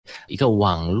一个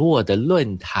网络的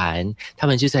论坛，他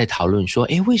们就在讨论说，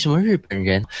为什么日本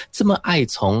人这么爱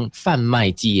从贩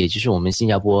卖机，也就是我们新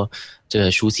加坡这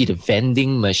个熟悉的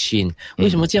vending machine， 为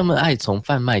什么这么爱从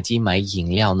贩卖机买饮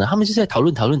料呢？他们就在讨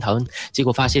论，结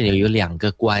果发现有2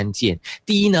个关键。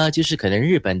第一呢，就是可能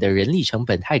日本的人力成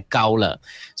本太高了，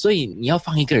所以你要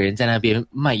放一个人在那边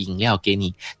卖饮料给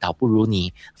你，倒不如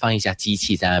你放一下机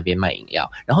器在那边卖饮料。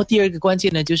然后第二个关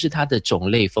键呢，就是它的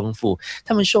种类丰富，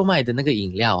他们售卖的那个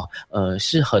饮料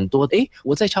是很多的，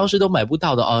我在超市都买不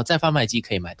到的在贩卖机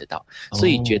可以买得到。所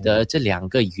以觉得这2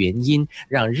个原因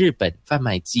让日本贩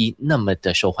卖机那么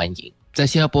的受欢迎。在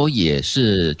新加坡也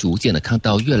是逐渐的看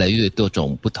到越来越多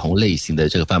种不同类型的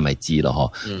这个贩卖机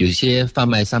了有一些贩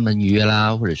卖三文鱼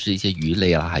啦，或者是一些鱼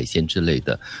类啦、海鲜之类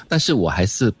的，但是我还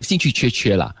是兴趣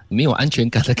缺啦，没有安全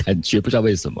感的感觉，不知道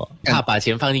为什么。怕把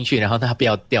钱放进去，然后它不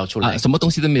要掉出来，什么东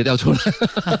西都没有掉出来。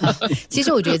其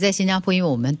实我觉得在新加坡，因为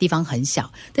我们地方很小，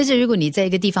但是如果你在一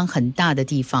个地方很大的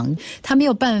地方，它没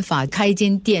有办法开一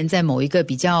间店在某一个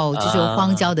比较就是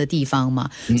荒郊的地方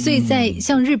嘛，所以在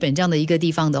像日本这样的一个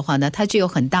地方的话呢，它就有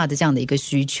很大的这样的一个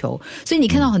需求，所以你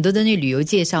看到很多的那旅游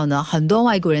介绍呢，很多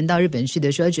外国人到日本去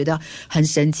的时候觉得很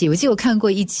神奇。我记得我看过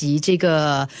一集这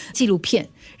个纪录片，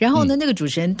然后呢那个主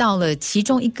持人到了其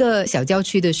中一个小郊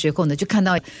区的时候呢，就看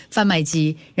到贩卖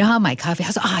机，然后他买咖啡，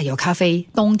他说有咖啡，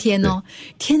冬天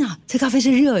天啊，这咖啡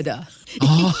是热的。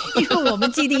因为我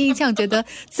们既定印象觉得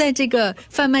在这个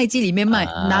贩卖机里面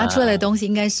拿出来的东西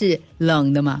应该是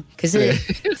冷的嘛，可是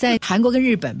在韩国跟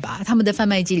日本吧，他们的贩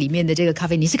卖机里面的这个咖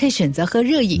啡你是可以选择喝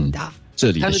热饮的。这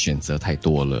里的选择太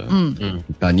多了。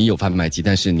你有贩卖机，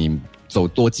但是你走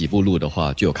多几步路的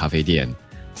话就有咖啡店、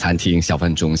餐厅、小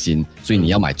贩中心，所以你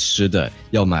要买吃的、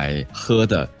要买喝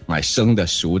的、买生的、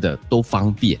熟的都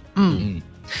方便。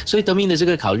所以德明的这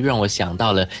个考虑让我想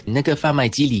到了，你那个贩卖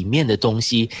机里面的东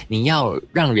西，你要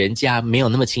让人家没有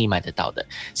那么轻易买得到的。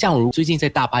像我最近在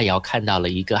大巴窑看到了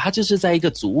一个，它就是在一个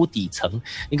祖屋底层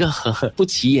一个很不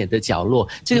起眼的角落，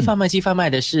这个贩卖机贩卖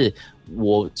的是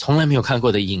我从来没有看过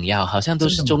的饮料，好像都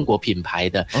是中国品牌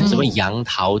的，什么杨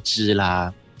桃汁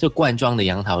啦，就罐装的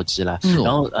杨桃汁啦，然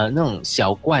后那种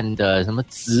小罐的什么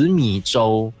紫米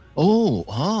粥。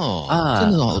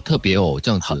真的好特别这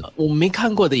样子。我没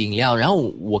看过的饮料，然后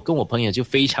我跟我朋友就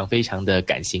非常非常的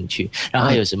感兴趣。然后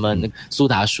还有什么那个苏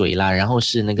打水啦，然后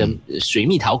是那个水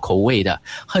蜜桃口味的，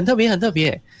很特别很特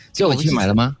别。结果你去买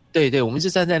了吗？对，我们就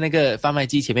站在那个贩卖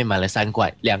机前面买了3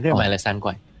罐，2个人买了3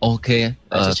罐。OK，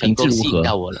 成功吸引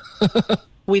到我了。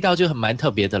味道就蛮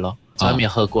特别的咯，从来没有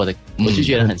喝过的，我就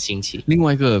觉得很新奇。另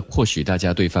外一个或许大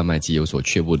家对贩卖机有所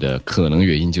却步的可能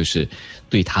原因，就是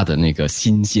对它的那个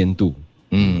新鲜度。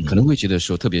可能会觉得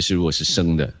说，特别是如果是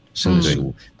生的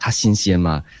熟，它新鲜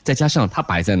嘛，再加上它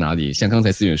摆在哪里，像刚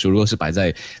才思远说，如果是摆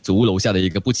在祖屋楼下的一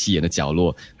个不起眼的角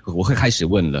落，我会开始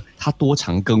问了，它多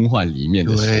常更换里面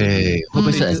的食物，对，会不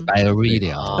会是 expiry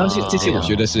了？当然这些我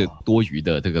觉得是多余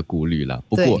的这个顾虑了。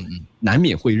不过难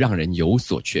免会让人有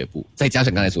所却步。再加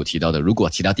上刚才所提到的，如果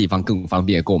其他地方更方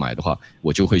便购买的话，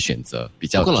我就会选择比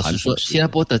较。不过老实说，新加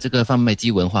坡的这个贩卖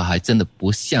机文化还真的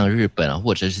不像日本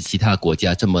或者是其他国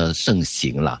家这么盛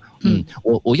行啦。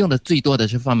我用的最多的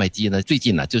是贩卖机呢，最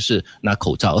近就是拿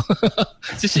口罩，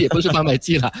其实也不是贩卖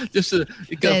机啦，就是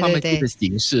一个贩卖机的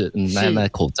形式，拿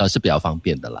口罩是比较方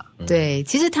便的啦。对，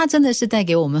其实它真的是带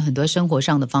给我们很多生活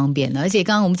上的方便了，而且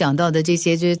刚刚我们讲到的这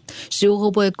些，就是食物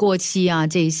会不会过期啊，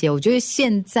这一些，我觉得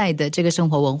现在的这个生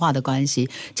活文化的关系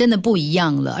真的不一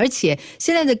样了，而且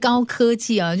现在的高科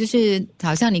技啊，就是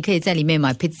好像你可以在里面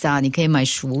买 pizza， 你可以买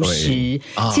熟食，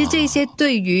其实这些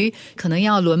对于可能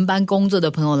要轮班工作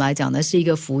的朋友来讲呢，是一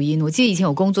个福音。我记得以前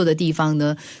我工作的地方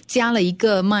呢，加了一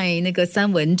个卖那个三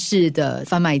文治的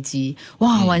贩卖机，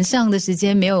哇，晚上的时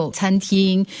间没有餐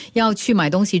厅，要去买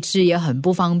东西吃也很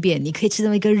不方便，你可以吃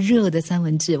到一个热的三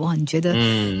文治，哇，你觉得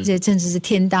这真的是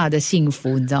天大的幸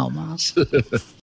福，你知道吗？是。